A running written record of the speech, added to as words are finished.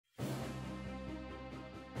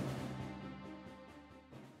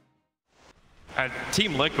And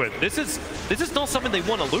Team Liquid, this is not something they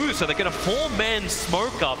want to lose, so they're going to 4-man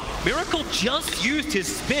smoke up. Miracle just used his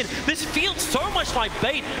spin. This feels so much like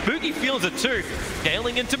bait. Moogie feels it too.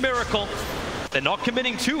 Scaling into Miracle. They're not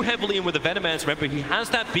committing too heavily in with the Venomans. Remember, he has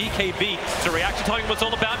that BKB. So reaction telling what's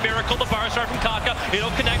all about. Miracle, the burst right from Kaka. It'll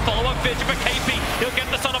connect, follow up Fidget for KP. He'll get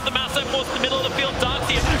the sun up the massive force in the middle of the field. Darks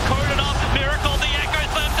here, coded up. Miracle, the Echo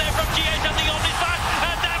slams there from GH on the Omni side.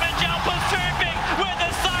 And damage output too big with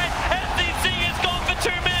the side. SDC is gone for 2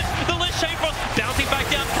 minutes. The Lich Shamefrost bouncing back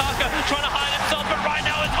down Kaka, trying to hide himself. But right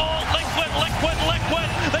now it's all Liquid, Liquid, Liquid.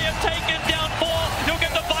 They have taken down 4. He'll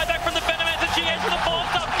get the buyback from the Venomans and GH with the 4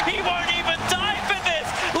 stuff. He won't even die for this.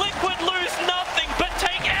 Liquid lose nothing, but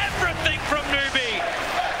take everything from Newbie.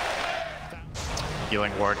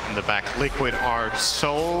 Healing ward in the back. Liquid are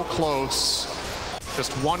so close.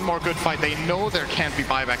 Just one more good fight. They know there can't be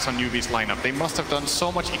buybacks on Newbie's lineup. They must have done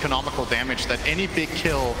so much economical damage that any big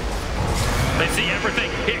kill. They see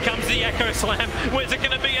everything. Here comes the Echo Slam. Where's it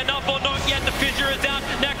going to be enough or not yet? The Fissure is out.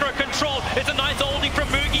 Necro control. It's a nice holding from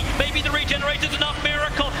Moogie. Maybe the regenerator's enough.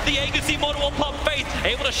 Miracle. The Aegis Immortal will pop Faith.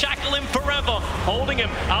 Able to shackle him forever. Holding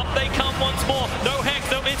him. Up they come once more. No Hex,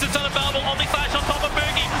 no